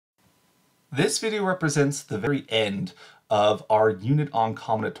This video represents the very end of our unit on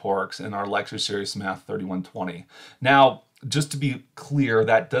combinatorics in our lecture series Math 3120. Now, just to be clear,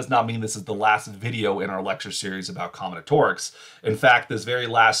 that does not mean this is the last video in our lecture series about combinatorics. In fact, this very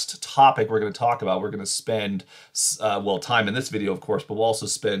last topic we're going to talk about, we're going to spend, time in this video, of course, but we'll also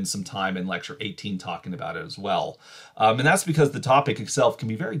spend some time in lecture 18 talking about it as well. And that's because the topic itself can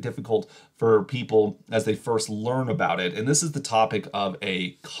be very difficult for people as they first learn about it. And this is the topic of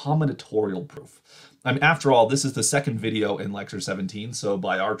a combinatorial proof. I mean, after all, this is the second video in lecture 17, so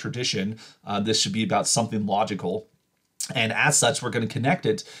by our tradition, this should be about something logical. And as such, we're going to connect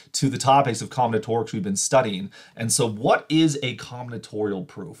it to the topics of combinatorics we've been studying. And so what is a combinatorial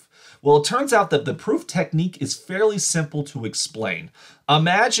proof? Well, it turns out that the proof technique is fairly simple to explain.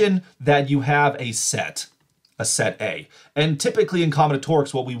 Imagine that you have a set A. And typically in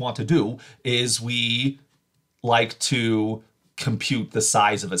combinatorics, what we want to do is we like to compute the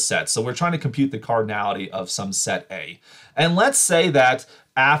size of a set. So we're trying to compute the cardinality of some set A. And let's say that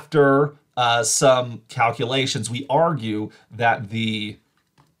after some calculations, we argue that the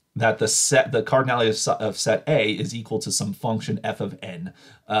cardinality of set A is equal to some function f of n,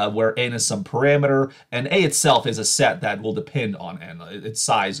 where n is some parameter, and A itself is a set that will depend on n. Its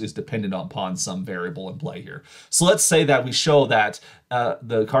size is dependent upon some variable in play here. So let's say that we show that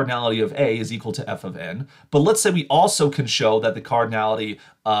the cardinality of A is equal to f of n, but let's say we also can show that the cardinality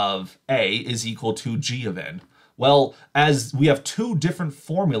of A is equal to g of n. Well, as we have two different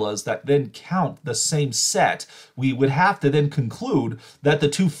formulas that then count the same set, we would have to then conclude that the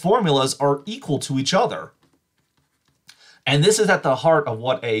two formulas are equal to each other. And this is at the heart of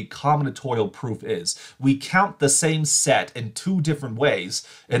what a combinatorial proof is. We count the same set in two different ways,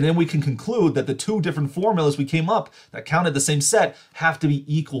 and then we can conclude that the two different formulas we came up that counted the same set have to be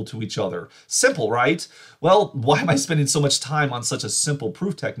equal to each other. Simple, right? Well, why am I spending so much time on such a simple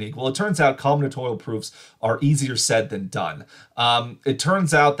proof technique? Well, it turns out combinatorial proofs are easier said than done. It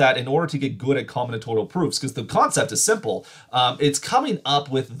turns out that in order to get good at combinatorial proofs, because the concept is simple, it's coming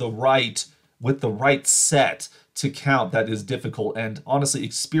up with the right set to count that is difficult, and honestly,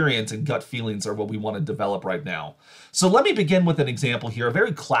 experience and gut feelings are what we want to develop right now. So let me begin with an example here, a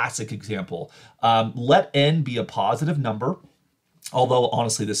very classic example. Let n be a positive number, although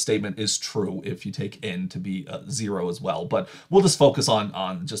honestly this statement is true if you take n to be 0 as well, but we'll just focus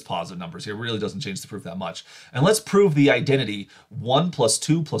on just positive numbers here. It really doesn't change the proof that much. And let's prove the identity 1 plus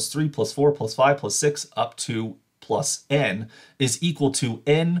 2 plus 3 plus 4 plus 5 plus 6 up to plus n is equal to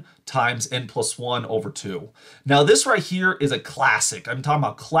n times n plus 1 over 2. Now this right here is a classic. I'm talking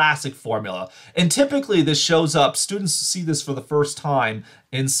about classic formula. And typically this shows up, students see this for the first time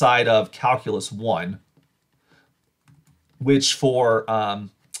inside of Calculus 1, which for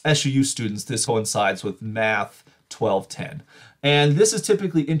SUU students, this coincides with Math 1210. And this is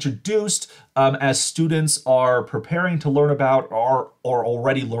typically introduced as students are preparing to learn about or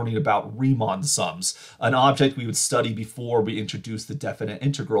already learning about Riemann sums, an object we would study before we introduce the definite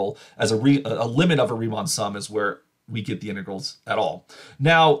integral. As a limit of a Riemann sum is where we get the integrals at all.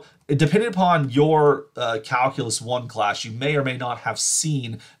 Now, depending upon your Calculus 1 class, you may or may not have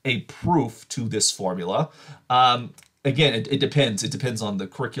seen a proof to this formula. Again, it depends. It depends on the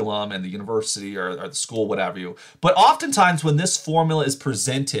curriculum and the university or the school, whatever you. But oftentimes when this formula is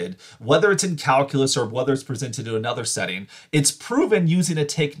presented, whether it's in calculus or whether it's presented in another setting, it's proven using a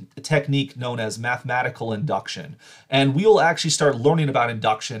technique known as mathematical induction. And we will actually start learning about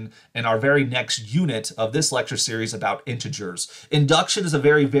induction in our very next unit of this lecture series about integers. Induction is a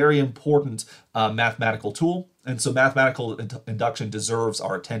very, very important mathematical tool. And so mathematical induction deserves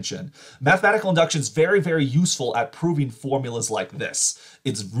our attention. Mathematical induction is very, very useful at proving formulas like this.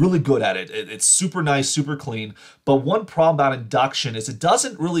 It's really good at it. It's super nice, super clean. But one problem about induction is it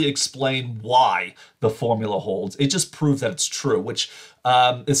doesn't really explain why the formula holds. It just proves that it's true, which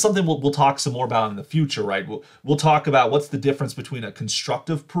is something we'll talk some more about in the future, right? We'll talk about what's the difference between a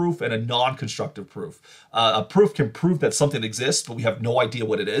constructive proof and a non-constructive proof. A proof can prove that something exists, but we have no idea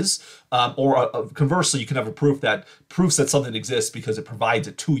what it is. Conversely, you can have a proof that proves that something exists because it provides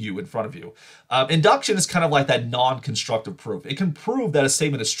it to you in front of you. Induction is kind of like that non-constructive proof. It can prove that a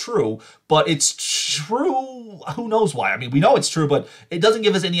statement is true, but it's true, who knows why? I mean, we know it's true, but it doesn't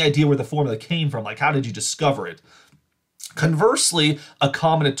give us any idea where the formula came from. Like, how did you discover it? Conversely, a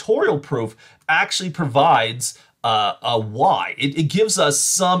combinatorial proof actually provides a why. It gives us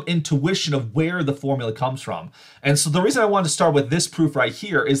some intuition of where the formula comes from. And so the reason I wanted to start with this proof right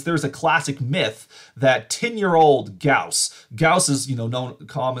here is there's a classic myth that 10-year-old Gauss is known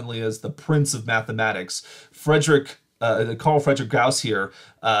commonly as the prince of mathematics, Carl Friedrich Gauss here,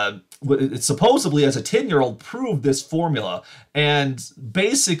 it supposedly as a 10-year-old proved this formula. And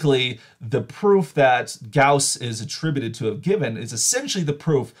basically the proof that Gauss is attributed to have given is essentially the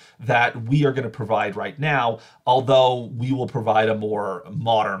proof that we are going to provide right now, although we will provide a more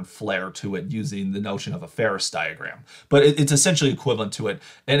modern flair to it using the notion of a Ferris diagram. But it's essentially equivalent to it.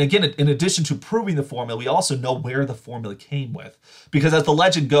 And again, in addition to proving the formula, we also know where the formula came with. Because as the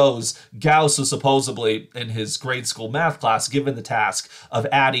legend goes, Gauss was supposedly in his grade school math class given the task of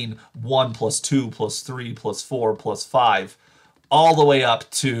adding 1 plus 2 plus 3 plus 4 plus 5 all the way up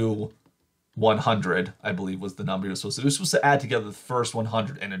to 100, I believe was the number he was supposed to do. He was supposed to add together the first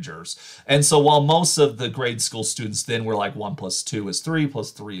 100 integers. And so while most of the grade school students then were like 1 plus 2 is 3,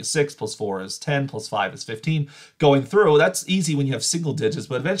 plus 3 is 6, plus 4 is 10, plus 5 is 15, going through, that's easy when you have single digits,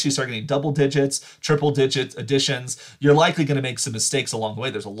 but eventually you start getting double digits, triple digits, additions. You're likely going to make some mistakes along the way.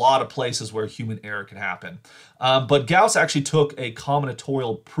 There's a lot of places where human error can happen. But Gauss actually took a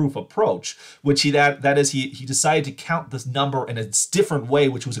combinatorial proof approach, which he decided to count this number in a different way,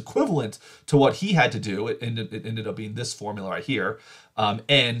 which was equivalent to what he had to do. It ended up being this formula right here,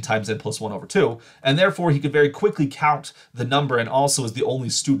 n times n plus 1 over 2. And therefore, he could very quickly count the number and also is the only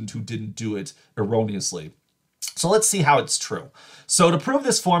student who didn't do it erroneously. So let's see how it's true. So to prove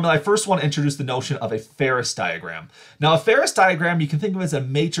this formula, I first want to introduce the notion of a Ferris diagram. Now, a Ferris diagram, you can think of it as a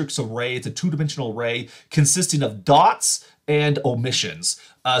matrix array. It's a two-dimensional array consisting of dots and omissions.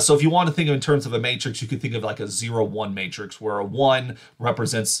 So if you want to think of in terms of a matrix, you could think of like a 0, 1 matrix where a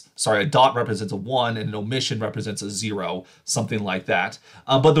dot represents a 1 and an omission represents a 0, something like that.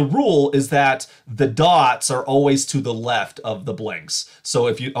 But the rule is that the dots are always to the left of the blanks. So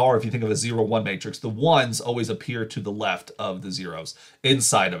if you think of a 0, 1 matrix, the ones always appear to the left of the zeros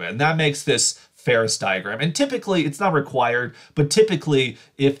inside of it. And that makes this Ferris diagram. And typically, it's not required, but typically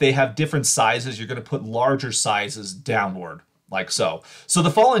if they have different sizes, you're going to put larger sizes downward, like so. So the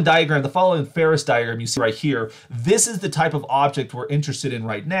following Ferris diagram you see right here, this is the type of object we're interested in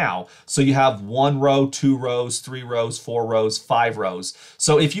right now. So you have 1 row, 2 rows, 3 rows, 4 rows, 5 rows.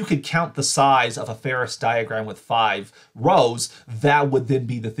 So if you could count the size of a Ferris diagram with 5 rows, that would then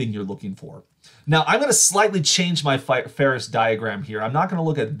be the thing you're looking for. Now, I'm going to slightly change my Ferris diagram here. I'm not going to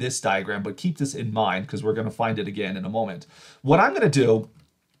look at this diagram, but keep this in mind because we're going to find it again in a moment. What I'm going to do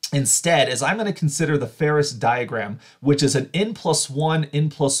instead is I'm going to consider the Ferris diagram, which is an n plus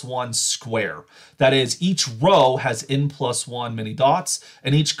 1 square. That is, each row has n plus 1 many dots,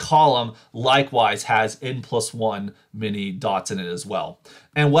 and each column likewise has n plus 1 many dots in it as well.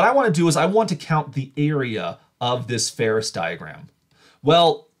 And what I want to do is I want to count the area of this Ferris diagram.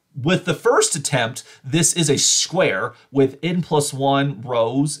 Well, with the first attempt, this is a square with n plus 1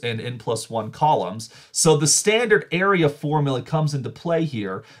 rows and n plus 1 columns. So the standard area formula comes into play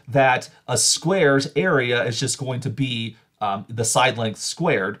here that a square's area is just going to be the side length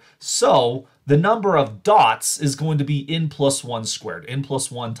squared. So the number of dots is going to be n plus 1 squared, n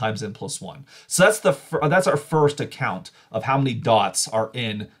plus 1 times n plus 1. So that's our first account of how many dots are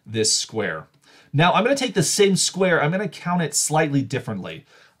in this square. Now I'm going to take the same square, I'm going to count it slightly differently.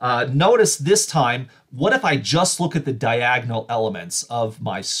 Notice this time, what if I just look at the diagonal elements of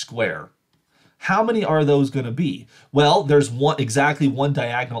my square? How many are those going to be? Well, there's exactly one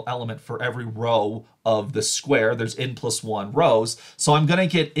diagonal element for every row of the square. There's n plus 1 rows, so I'm going to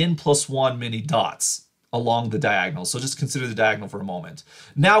get n plus 1 many dots along the diagonal. So just consider the diagonal for a moment.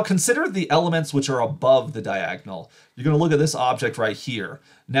 Now consider the elements which are above the diagonal. You're going to look at this object right here.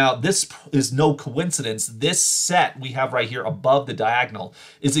 Now this is no coincidence. This set we have right here above the diagonal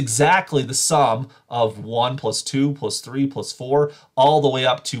is exactly the sum of 1 plus 2 plus 3 plus 4 all the way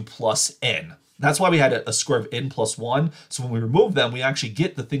up to plus n. That's why we had a square of n plus 1. So when we remove them, we actually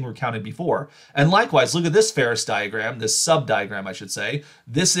get the thing we counted before. And likewise, look at this Ferris diagram, this sub-diagram, I should say.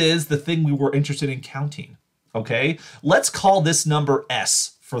 This is the thing we were interested in counting, okay? Let's call this number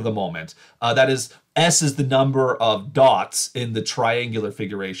S for the moment. That is, S is the number of dots in the triangular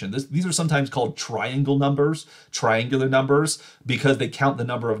figuration. These are sometimes called triangular numbers, because they count the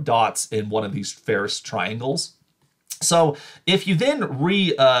number of dots in one of these Ferris triangles. So if you then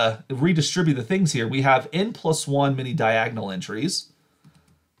redistribute the things here, we have n plus 1 many diagonal entries.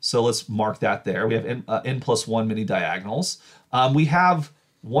 So let's mark that there. We have n plus 1 many diagonals. We have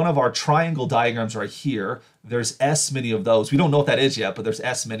one of our triangle diagrams right here. There's S many of those. We don't know what that is yet, but there's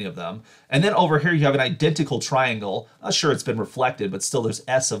S many of them. And then over here you have an identical triangle. Sure, it's been reflected, but still there's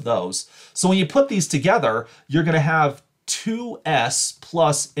S of those. So when you put these together, you're going to have 2s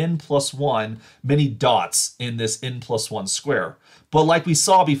plus n plus 1 many dots in this n plus 1 square. But like we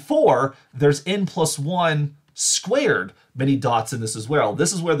saw before, there's n plus 1 squared many dots in this as well.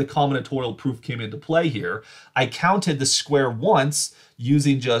 This is where the combinatorial proof came into play here. I counted the square once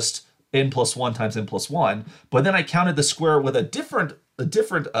using just n plus 1 times n plus 1, but then I counted the square with a different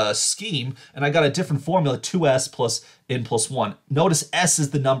scheme, and I got a different formula, 2s plus n plus 1. Notice s is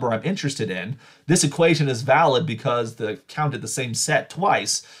the number I'm interested in. This equation is valid because the counted the same set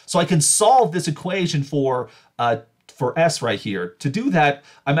twice. So I can solve this equation for s right here. To do that,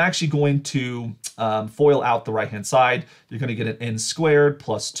 I'm actually going to FOIL out the right-hand side. You're going to get an n squared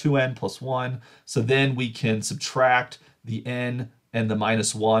plus 2n plus 1. So then we can subtract the n and the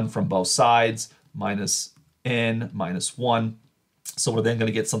minus 1 from both sides, minus n minus 1. So we're then going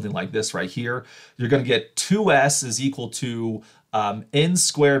to get something like this right here. You're going to get 2s is equal to n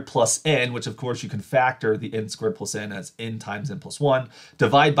squared plus n, which of course you can factor the n squared plus n as n times n plus 1,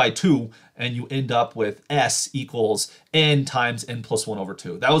 divide by 2, and you end up with s equals n times n plus 1 over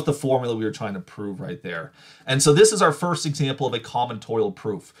 2. That was the formula we were trying to prove right there. And so this is our first example of a combinatorial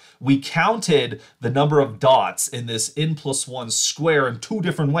proof. We counted the number of dots in this n plus 1 square in two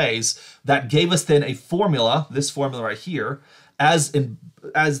different ways. That gave us then a formula, this formula right here. As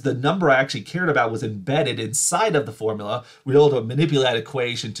the number I actually cared about was embedded inside of the formula, we were able to manipulate that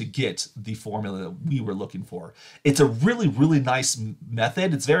equation to get the formula that we were looking for. It's a really, really nice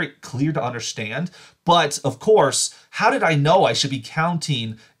method. It's very clear to understand. But of course, how did I know I should be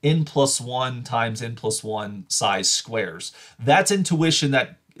counting n plus 1 times n plus 1 size squares? That's intuition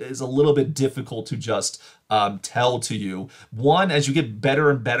that is a little bit difficult to just tell to you. One, as you get better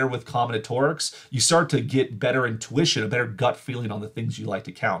and better with combinatorics, you start to get better intuition, a better gut feeling on the things you like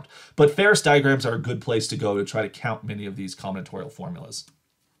to count. But Ferris diagrams are a good place to go to try to count many of these combinatorial formulas.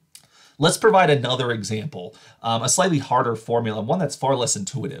 Let's provide another example, a slightly harder formula, one that's far less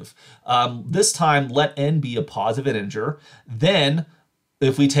intuitive. This time, let n be a positive integer. Then,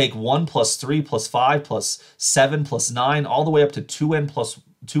 if we take 1 plus 3 plus 5 plus 7 plus 9 all the way up to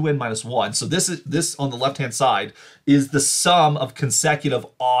 2n minus 1. So this on the left-hand side is the sum of consecutive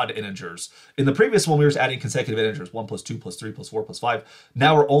odd integers. In the previous one, we were adding consecutive integers, 1 plus 2 plus 3 plus 4 plus 5.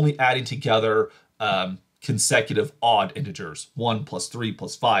 Now we're only adding together consecutive odd integers, 1 plus 3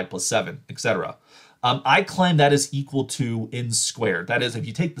 plus 5 plus 7, etc. I claim that is equal to n squared. That is, if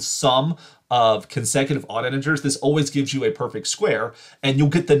you take the sum of consecutive odd integers, this always gives you a perfect square, and you'll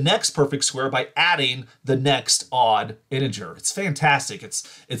get the next perfect square by adding the next odd integer. It's fantastic.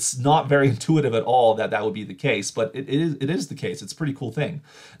 It's not very intuitive at all that that would be the case, but it is the case. It's a pretty cool thing.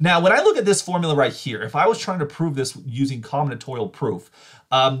 Now, when I look at this formula right here, if I was trying to prove this using combinatorial proof,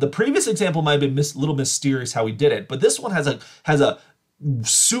 the previous example might have been a little mysterious how we did it, but this one has a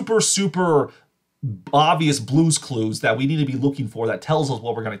super obvious Blue's Clues that we need to be looking for that tells us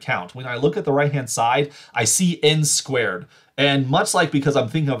what we're going to count. When I look at the right-hand side, I see n squared. And much like because I'm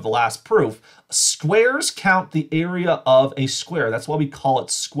thinking of the last proof, squares count the area of a square. That's why we call it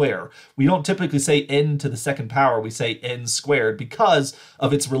square. We don't typically say n to the second power. We say n squared because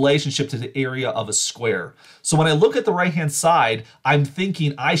of its relationship to the area of a square. So when I look at the right-hand side, I'm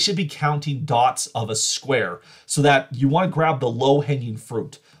thinking I should be counting dots of a square so that you want to grab the low-hanging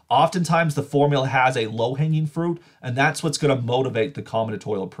fruit. Oftentimes, the formula has a low-hanging fruit, and that's what's going to motivate the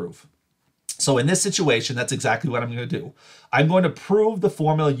combinatorial proof. So in this situation, that's exactly what I'm going to do. I'm going to prove the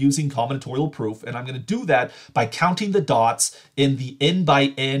formula using combinatorial proof, and I'm going to do that by counting the dots in the n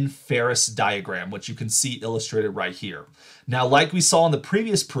by n Ferris diagram, which you can see illustrated right here. Now, like we saw in the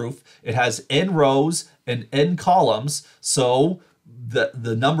previous proof, it has n rows and n columns, so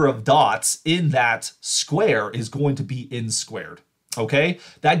the number of dots in that square is going to be n squared. Okay,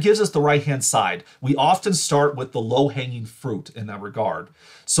 that gives us the right-hand side. We often start with the low-hanging fruit in that regard.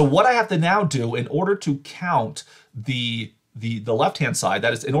 So what I have to now do in order to count the left-hand side,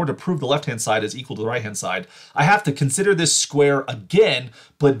 that is, in order to prove the left-hand side is equal to the right-hand side, I have to consider this square again,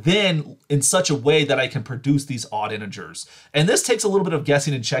 but then in such a way that I can produce these odd integers. And this takes a little bit of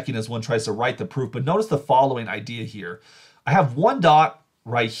guessing and checking as one tries to write the proof, but notice the following idea here. I have one dot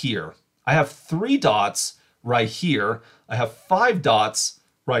right here. I have 3 dots right here. I have 5 dots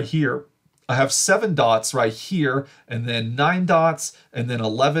right here. I have 7 dots right here, and then 9 dots, and then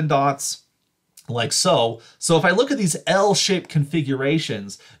 11 dots, like so. So if I look at these L-shaped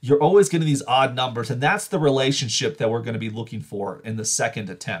configurations, you're always getting these odd numbers, and that's the relationship that we're going to be looking for in the second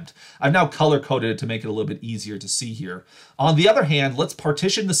attempt. I've now color-coded it to make it a little bit easier to see here. On the other hand, let's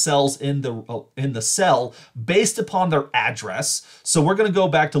partition the cells in the cell based upon their address. So we're going to go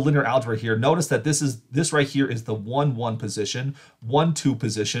back to linear algebra here. Notice that this right here is the 1, 1 position, 1, 2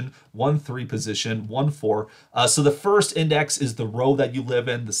 position, 1, 3 position, 1, 4. So the first index is the row that you live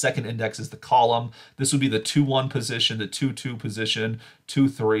in. The second index is the column. This would be the 2, 1 position, the 2, 2 position, 2,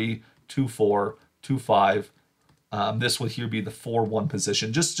 3, 2, 4, 2, 5, This would here be the 4, 1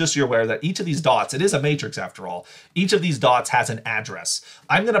 position. Just so you're aware that each of these dots, it is a matrix after all, each of these dots has an address.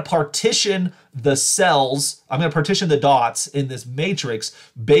 I'm going to partition the cells, I'm going to partition the dots in this matrix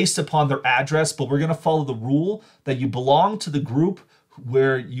based upon their address, but we're going to follow the rule that you belong to the group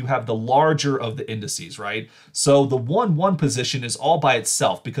where you have the larger of the indices, right? So the 1, 1 position is all by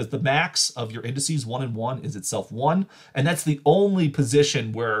itself because the max of your indices, 1 and 1, is itself 1. And that's the only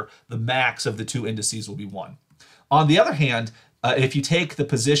position where the max of the two indices will be 1. On the other hand, if you take the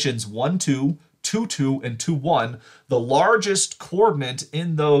positions 1, 2, 2, 2, and 2, 1, the largest coordinate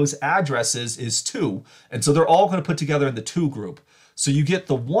in those addresses is 2. And so they're all going to put together in the 2 group. So you get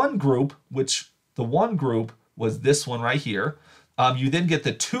the 1 group, which the 1 group was this one right here. You then get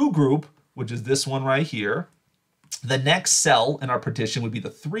the 2 group, which is this one right here. The next cell in our partition would be the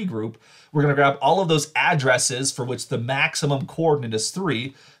 3 group. We're going to grab all of those addresses for which the maximum coordinate is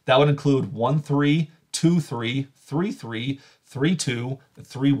 3. That would include 1, 3, 2, 3, 3, 3, 3, 2,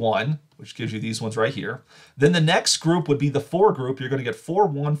 3, 1, which gives you these ones right here. Then the next group would be the 4 group. You're going to get 4,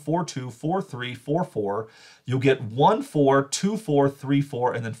 1, 4, 2, 4, 3, 4, 4. You'll get 1, 4, 2, 4, 3,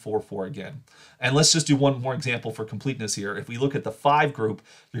 4, and then 4, 4 again. And let's just do one more example for completeness here. If we look at the 5 group,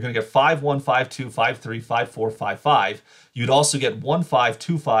 you're going to get 5, 1, 5, 2, 5, 3, 5, 4, 5, 5. You'd also get 1, 5,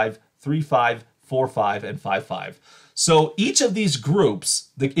 2, 5, 3, 5, 4, 5, and 5, 5. So each of these groups,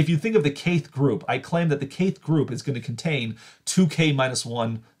 if you think of the kth group, I claim that the kth group is going to contain 2k minus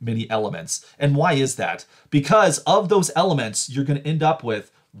 1 many elements. And why is that? Because of those elements, you're going to end up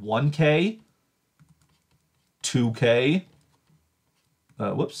with 1k, 2k,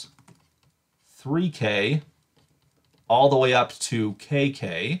 3k, all the way up to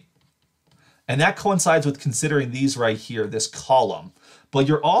kk. And that coincides with considering these right here, this column. But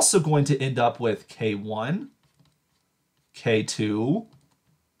you're also going to end up with k1, K2,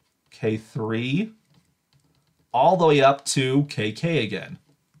 K3, all the way up to KK again.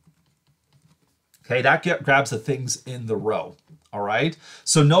 Okay, that grabs the things in the row. All right,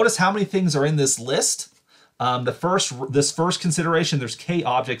 so notice how many things are in this list. This first consideration, there's K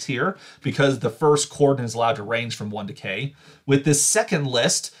objects here because the first coordinate is allowed to range from 1 to K. With this second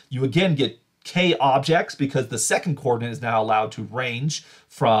list, you again get K objects because the second coordinate is now allowed to range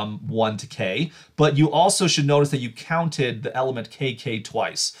from 1 to K, but you also should notice that you counted the element KK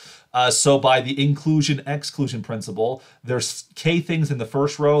twice. So by the inclusion-exclusion principle, there's K things in the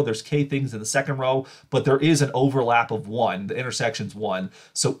first row, there's K things in the second row, but there is an overlap of 1. The intersection's 1.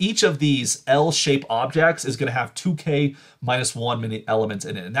 So each of these L-shaped objects is going to have 2K minus 1 many elements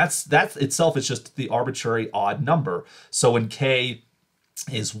in it. And that's itself is just the arbitrary odd number. So when K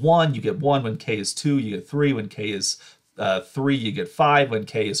is 1, you get 1. When K is 2, you get 3. When K is 3, you get 5. When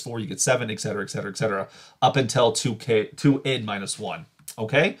K is 4, you get 7, etc., etc., etc., up until 2n minus 1.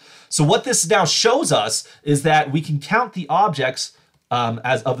 Okay, so what this now shows us is that we can count the objects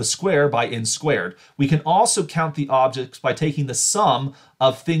as of the square by n squared. We can also count the objects by taking the sum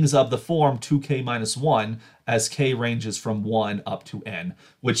of things of the form 2k minus 1 as k ranges from 1 up to n,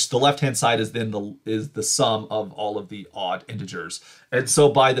 which the left-hand side is then the sum of all of the odd integers. And so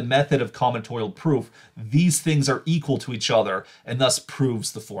by the method of combinatorial proof, these things are equal to each other and thus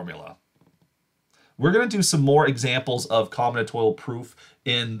proves the formula. We're going to do some more examples of combinatorial proof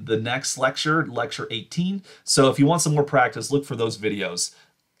in the next lecture, lecture 18. So if you want some more practice, look for those videos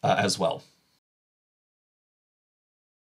as well.